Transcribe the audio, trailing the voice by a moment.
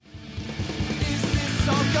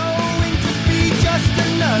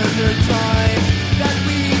another time that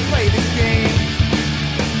we play this game.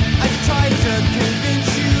 I've tried to convince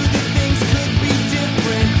you that things could be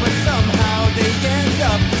different, but somehow they end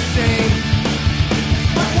up the same.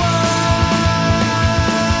 But what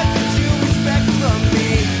did you expect from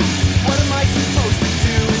me? What am I supposed to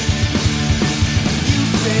do? You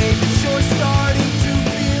say that you're starting to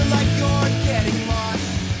feel like you're getting lost.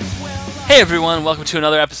 Hey everyone, welcome to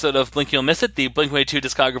another episode of Blink You'll Miss It, the Blink-182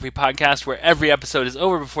 discography podcast where every episode is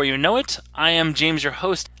over before you know it. I am James, your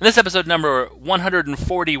host, and this episode number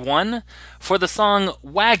 141 for the song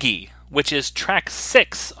Waggy, which is track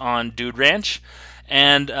 6 on Dude Ranch.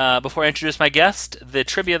 And before I introduce my guest, the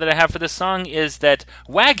trivia that I have for this song is that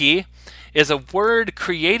Waggy is a word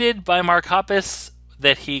created by Mark Hoppus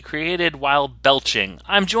that he created while belching.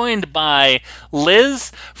 I'm joined by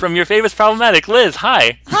Liz from Your Favorite's Problematic. Liz,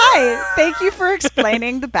 hi. Hi. Thank you for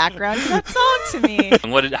explaining the background to that song to me.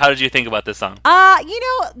 How did you think about this song?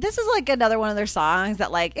 This is like another one of their songs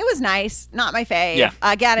that like, it was nice, not my fave. Yeah.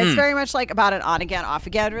 Again, it's very much like about an on-again,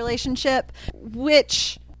 off-again relationship,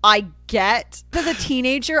 which I get. As a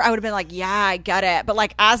teenager, I would have been like, yeah, I get it. But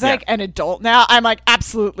like as like an adult now, I'm like,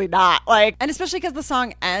 absolutely not. Like, and especially because the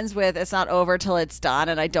song ends with "It's not over till it's done,"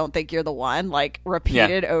 and I don't think you're the one. Like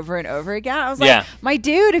repeated over and over again. I was like, my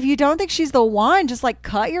dude, if you don't think she's the one, just like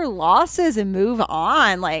cut your losses and move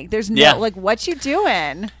on. Like, there's no like, what you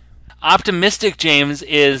doing? Optimistic James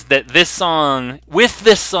is that with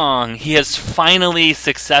this song, he has finally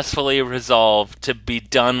successfully resolved to be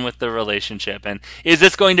done with the relationship. And is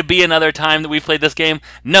this going to be another time that we played this game?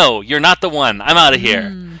 No, you're not the one. I'm out of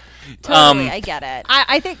here. Totally, I get it.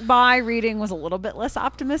 I think my reading was a little bit less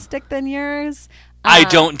optimistic than yours. I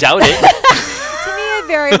don't doubt it. To me, it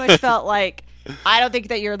very much felt like, I don't think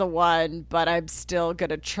that you're the one, but I'm still going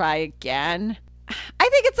to try again. I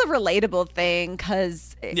think it's a relatable thing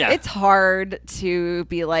because it's hard to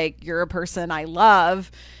be like, you're a person I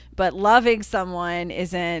love, but loving someone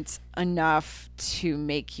isn't enough to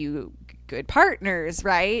make you good partners,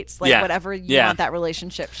 right? It's like whatever you want that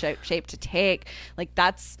relationship shape to take. Like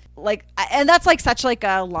that's like, and that's like such like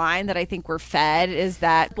a line that I think we're fed is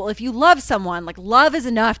that, well, if you love someone, like love is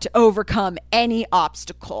enough to overcome any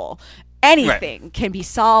obstacle. Anything can be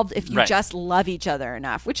solved if you just love each other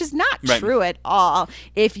enough, which is not true at all.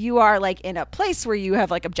 If you are like in a place where you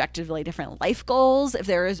have like objectively different life goals, if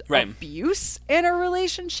there is abuse in a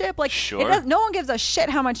relationship, like no one gives a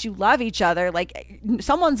shit how much you love each other. Like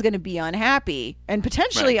someone's going to be unhappy and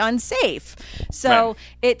potentially unsafe. So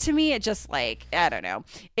to me, it just like, I don't know.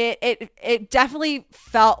 It definitely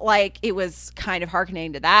felt like it was kind of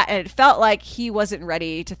hearkening to that. And it felt like he wasn't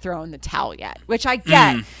ready to throw in the towel yet, which I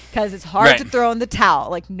get because it's hard to throw in the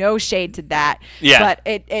towel, like no shade to that. But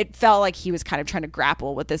it felt like he was kind of trying to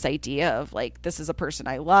grapple with this idea of like, this is a person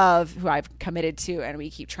I love who I've committed to, and we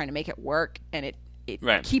keep trying to make it work, and it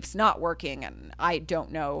keeps not working, and I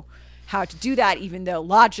don't know how to do that, even though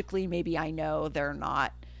logically maybe I know they're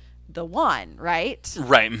not the one, right?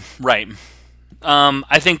 Right.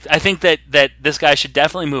 I think that this guy should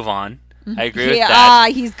definitely move on. I agree with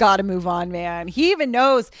that. He's got to move on, man. He even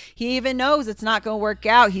knows it's not going to work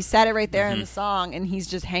out. He said it right there in the song, and he's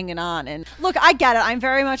just hanging on. And look, I get it. I'm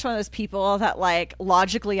very much one of those people that like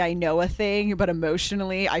logically I know a thing, but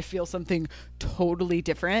emotionally I feel something totally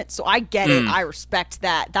different. So I get it. I respect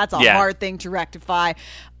that. That's a hard thing to rectify.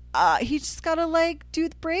 He just got to like do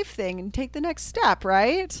the brave thing and take the next step,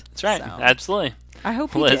 right? That's right. So, absolutely. I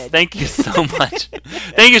hope he Liz, did. thank you so much.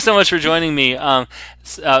 Thank you so much for joining me.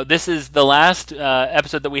 This is the last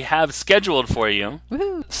episode that we have scheduled for you.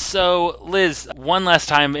 Woo-hoo. So, Liz, one last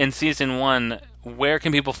time in season 1, where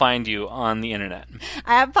can people find you on the internet?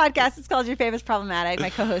 I have a podcast. It's called Your Favorite's Problematic. My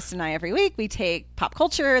co-host and I, every week, we take pop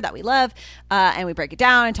culture that we love and we break it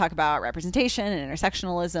down and talk about representation and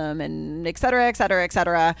intersectionalism and et cetera, et cetera, et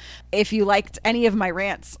cetera. If you liked any of my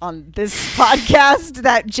rants on this podcast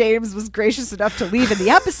that James was gracious enough to leave in the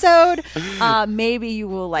episode, maybe you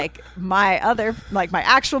will like my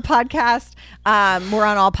actual podcast. We're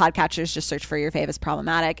on all podcatchers. Just search for Your Favorite's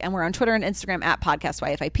Problematic. And we're on Twitter and Instagram at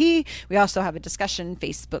PodcastYFIP. We also have a discussion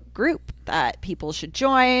Facebook group that people should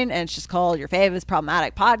join, and it's just called Your Favorite's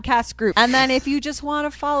Problematic Podcast Group. And then if you just want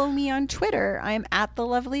to follow me on Twitter, I am at the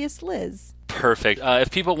loveliest Liz. Perfect. If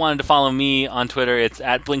people wanted to follow me on Twitter, it's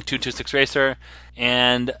at Blink226Racer.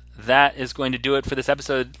 And that is going to do it for this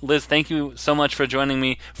episode. Liz, thank you so much for joining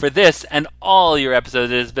me for this and all your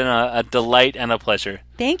episodes. It has been a delight and a pleasure.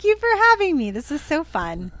 Thank you for having me. This was so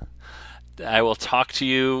fun. I will talk to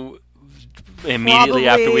you immediately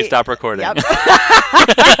after we stop recording. Yep.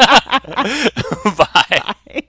 Bye.